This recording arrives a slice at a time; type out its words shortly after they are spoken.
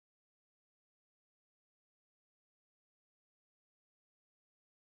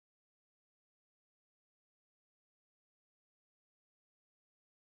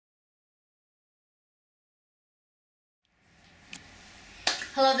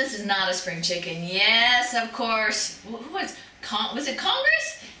Hello, this is not a spring chicken. Yes, of course. Was it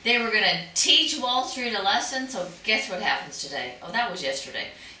Congress? They were going to teach Wall Street a lesson, so guess what happens today? Oh, that was yesterday.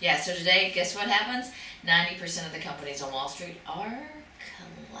 Yeah, so today, guess what happens? 90% of the companies on Wall Street are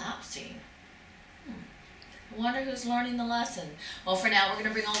collapsing. I wonder who's learning the lesson. Well, for now, we're going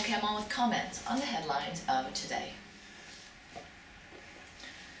to bring Oldecam on with comments on the headlines of today.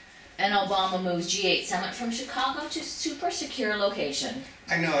 And Obama moves G8 summit from Chicago to super secure location.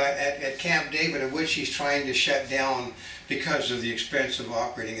 I know, at Camp David, of which he's trying to shut down because of the expense of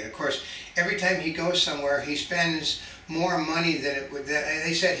operating it. Of course, every time he goes somewhere, he spends more money than it would.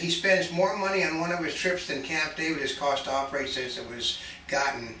 They said he spends more money on one of his trips than Camp David has cost to operate since it was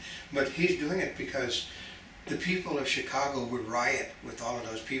gotten. But he's doing it because the people of Chicago would riot with all of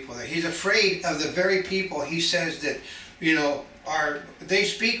those people there. He's afraid of the very people he says that, you know, they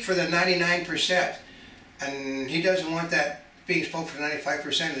speak for the 99%, and he doesn't want that being spoke for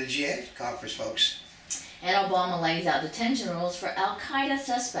 95% of the G8 conference folks. And Obama lays out detention rules for Al-Qaeda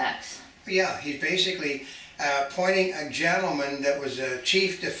suspects. Yeah, he's basically appointing a gentleman that was a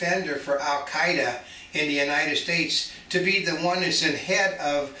chief defender for Al-Qaeda in the United States to be the one that's in head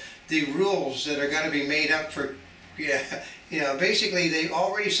of the rules that are going to be made up for, basically they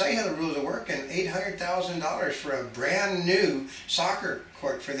already say how the rules will work, and $800,000 for a brand new soccer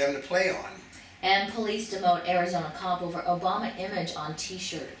court for them to play on. And police demote Arizona cop over Obama image on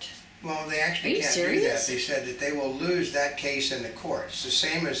T-shirt. Well, they actually can't do that. They said that they will lose that case in the courts. The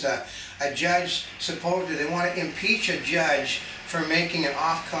same as a judge, supposedly they want to impeach a judge for making an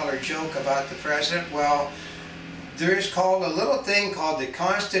off-color joke about the president. Well, there's called a little thing called the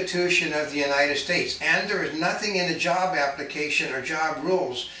Constitution of the United States, and there is nothing in the job application or job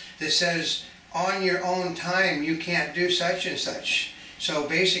rules that says on your own time you can't do such and such. So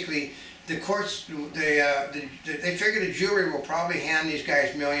basically, the courts, they figure the jury will probably hand these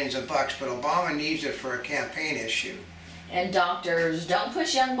guys millions of bucks, but Obama needs it for a campaign issue. And doctors, don't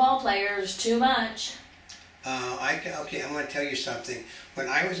push young ball players too much. Okay, I'm going to tell you something. When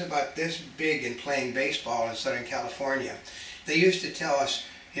I was about this big and playing baseball in Southern California, they used to tell us,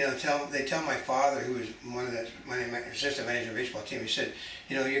 they tell my father, who was one of my assistant manager of the baseball team, he said,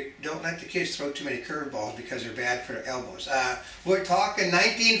 you don't let the kids throw too many curveballs because they're bad for their elbows. We're talking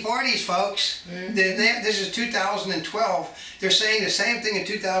 1940s, folks. Mm-hmm. This is 2012. They're saying the same thing in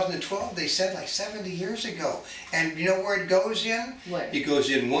 2012 they said like 70 years ago. And you know where it goes in? What? It goes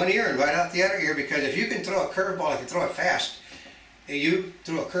in one ear and right out the other ear, because if you can throw a curveball, if you throw it fast, you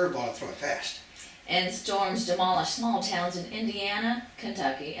throw a curveball and throw it fast. And storms demolish small towns in Indiana,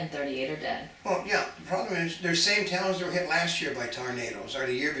 Kentucky, and 38 are dead. Well, yeah, the problem is there's same towns that were hit last year by tornadoes, or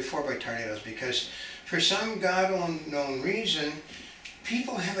the year before by tornadoes, because for some God-unknown reason,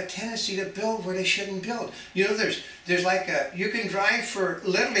 people have a tendency to build where they shouldn't build. There's like you can drive for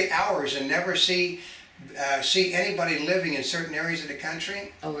literally hours and never see anybody living in certain areas of the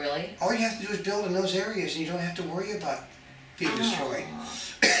country. Oh, really? All you have to do is build in those areas, and you don't have to worry about being destroyed.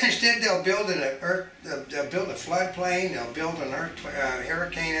 Instead, they'll build they'll build a floodplain. They'll build an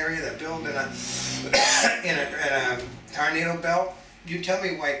hurricane area. They'll build in a tornado belt. You tell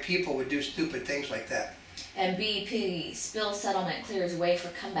me why people would do stupid things like that. And BP spill settlement clears way for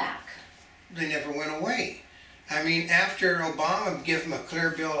comeback. They never went away. I mean, after Obama gave them a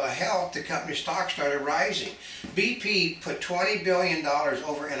clear bill of health, the company's stock started rising. BP put $20 billion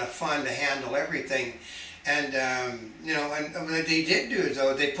over in a fund to handle everything. And, and what they did do is,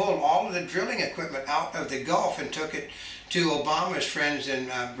 though, they pulled all of the drilling equipment out of the Gulf and took it to Obama's friends in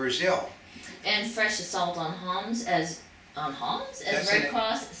Brazil. And fresh assault on Homs as Red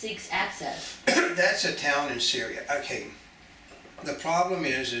Cross seeks access. That's a town in Syria. Okay. The problem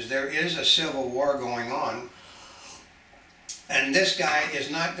is there is a civil war going on, and this guy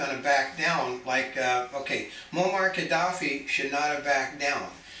is not going to back down. Like, Muammar Gaddafi should not have backed down.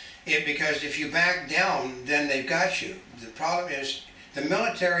 Because if you back down, then they've got you. The problem is the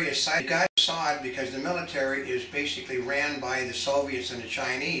military is got Assad because the military is basically ran by the Soviets and the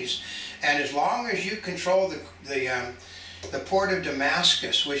Chinese. And as long as you control the port of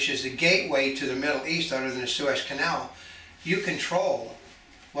Damascus, which is the gateway to the Middle East other than the Suez Canal, you control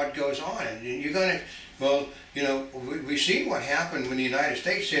what goes on. And you're going to, we've seen what happened when the United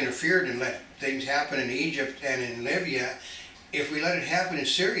States interfered and let things happen in Egypt and in Libya. If we let it happen in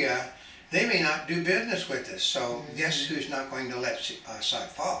Syria, they may not do business with us. So guess who's not going to let Assad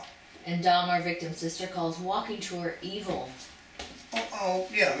fall? And Dahmer victim sister calls walking tour evil. Oh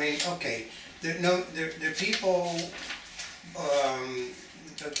yeah, I mean, okay. The people,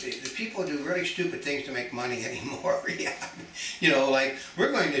 the people do really stupid things to make money anymore. Yeah, like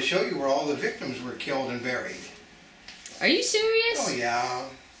we're going to show you where all the victims were killed and buried. Are you serious? Oh, yeah.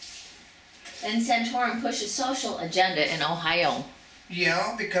 And Santorum pushes social agenda in Ohio.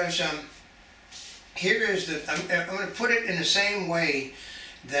 Yeah, because here is the, I'm going to put it in the same way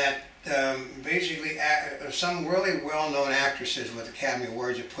that basically some really well-known actresses with Academy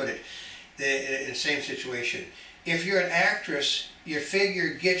Awards have put it in the same situation. If you're an actress, your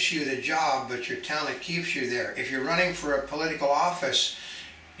figure gets you the job, but your talent keeps you there. If you're running for a political office,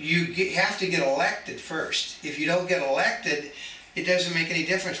 you have to get elected first. If you don't get elected, it doesn't make any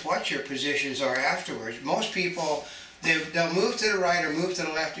difference what your positions are afterwards. Most people, they'll move to the right or move to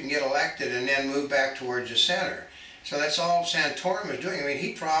the left and get elected and then move back towards the center. So that's all Santorum is doing. I mean,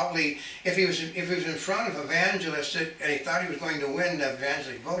 he probably, if he was in front of evangelists and he thought he was going to win the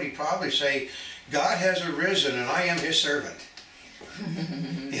evangelistic vote, he'd probably say, God has arisen and I am his servant.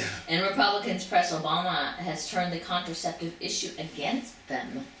 Yeah. And Republicans press Obama has turned the contraceptive issue against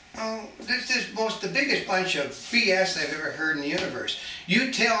them. Oh, this is the biggest bunch of BS I've ever heard in the universe.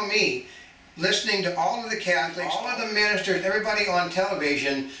 You tell me, listening to all of the Catholics, all of the ministers, everybody on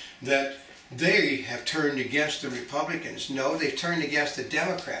television, that they have turned against the Republicans. No, they've turned against the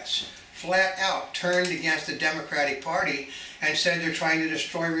Democrats. Flat out turned against the Democratic Party and said they're trying to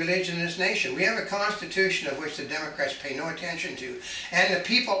destroy religion in this nation. We have a constitution of which the Democrats pay no attention to, and the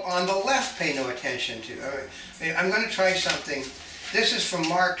people on the left pay no attention to. I'm going to try something. This is from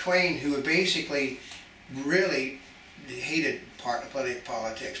Mark Twain, who basically really hated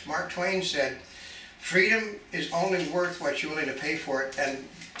politics. Mark Twain said, freedom is only worth what you're willing to pay for it, and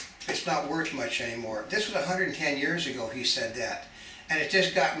it's not worth much anymore. This was 110 years ago he said that. And it's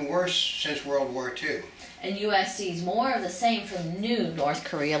just gotten worse since World War II. And U.S. sees more of the same from new North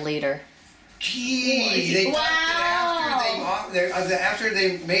Korea leader. Gee, they wow. after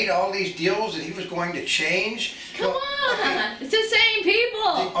they made all these deals that he was going to change. Come on, okay. It's the same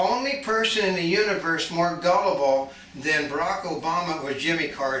people. The only person in the universe more gullible than Barack Obama was Jimmy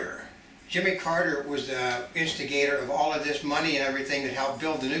Carter. Jimmy Carter was the instigator of all of this money and everything that helped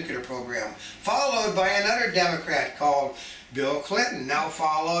build the nuclear program, followed by another Democrat called Bill Clinton, now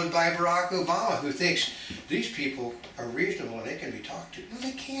followed by Barack Obama, who thinks these people are reasonable and they can be talked to. No,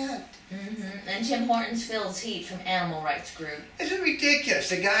 they can't. And Tim Hortons feels heat from animal rights group. Isn't it ridiculous?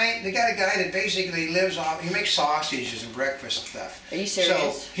 They got a guy that basically lives off, he makes sausages and breakfast stuff. Are you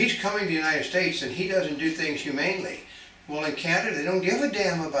serious? So he's coming to the United States and he doesn't do things humanely. Well, in Canada, they don't give a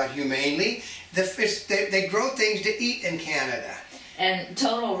damn about humanely. They grow things to eat in Canada. And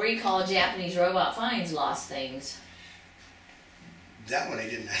Total Recall, Japanese robot finds lost things. That one I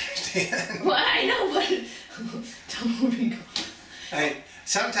didn't understand. Well, I know, but Total Recall.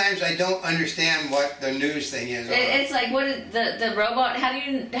 Sometimes I don't understand what the news thing is. It's like, what is the robot? How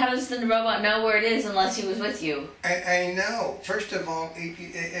does the robot know where it is unless he was with you? I know. First of all,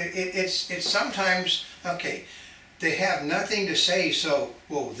 it's sometimes okay. They have nothing to say, so,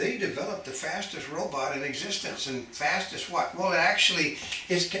 well, they developed the fastest robot in existence, and fastest what? Well, it actually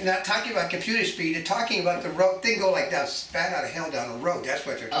is not talking about computer speed, it's talking about the road. They go like that, spat out of hell down a road, that's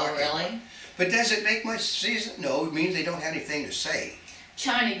what they're talking about. Oh, really? But does it make much sense? No, it means they don't have anything to say.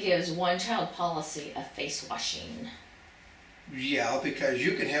 China gives one-child policy of face washing. Yeah, because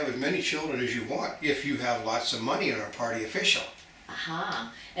you can have as many children as you want if you have lots of money and are party official.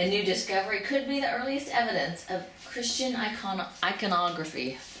 Aha. A new discovery could be the earliest evidence of Christian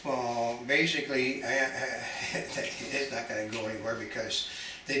iconography. Well, basically, it's not going to go anywhere because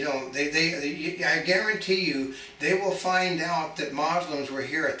they don't. I guarantee you, they will find out that Muslims were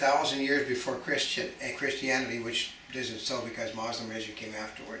here 1,000 years before Christianity, which isn't so because Muslim religion came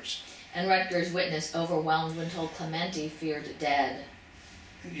afterwards. And Rutgers witness overwhelmed when told Clementi feared dead.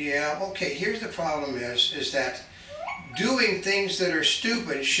 Yeah. Okay. Here's the problem: is that doing things that are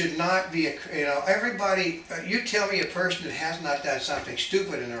stupid should not be, everybody, you tell me a person that has not done something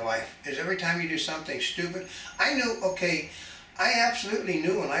stupid in their life, is every time you do something stupid, I absolutely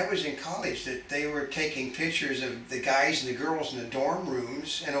knew when I was in college that they were taking pictures of the guys and the girls in the dorm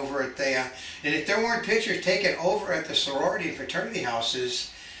rooms and over at the, and if there weren't pictures taken over at the sorority and fraternity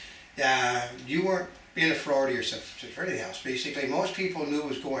houses, you weren't in a sorority or fraternity house. Basically, most people knew what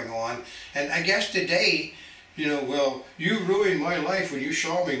was going on, and I guess today, well, you ruined my life when you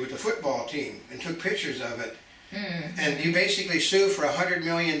showed me with the football team and took pictures of it. And you basically sue for $100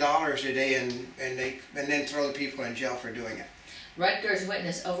 million a day and then throw the people in jail for doing it. Rutgers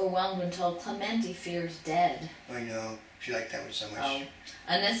witness overwhelmed when told Clementi fears dead. I know. She liked that one so much. Oh.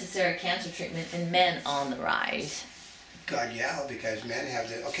 Unnecessary cancer treatment in men on the rise. God, yeah, because men have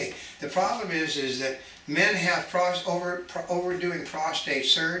the... Okay, the problem is that men have overdoing prostate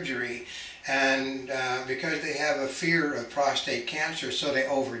surgery, and because they have a fear of prostate cancer, so they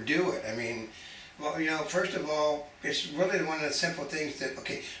overdo it. I mean, Well, first of all, it's really one of the simple things that,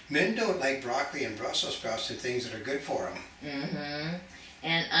 okay, men don't like broccoli and Brussels sprouts and things that are good for them. Mm-hmm.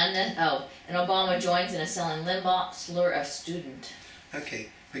 And Obama joins in a selling Limbaugh slur of student. Okay,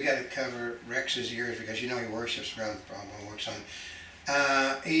 we got to cover Rex's ears because he worships around the Obama works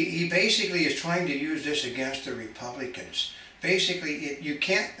on. He basically is trying to use this against the Republicans. Basically, you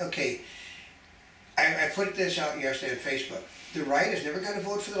can't, okay, I put this out yesterday on Facebook. The right is never going to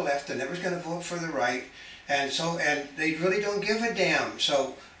vote for the left, they're never going to vote for the right, and they really don't give a damn.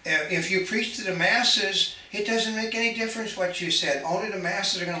 So if you preach to the masses, it doesn't make any difference what you said. Only the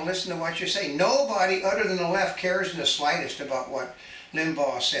masses are going to listen to what you say. Nobody other than the left cares in the slightest about what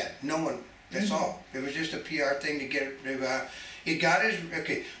Limbaugh said. No one. That's all. It was just a PR thing to get it. It got his,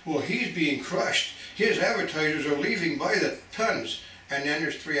 okay, well, he's being crushed. His advertisers are leaving by the tons. And then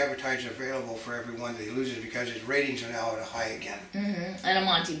there's 3 advertisers available for every one that he loses because his ratings are now at a high again. Mm-hmm. And a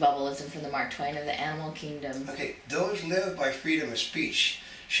Monty Bubbleism from the Mark Twain of the Animal Kingdom. Okay, those live by freedom of speech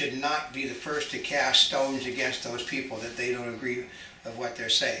should not be the first to cast stones against those people that they don't agree with what they're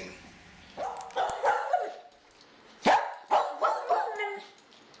saying.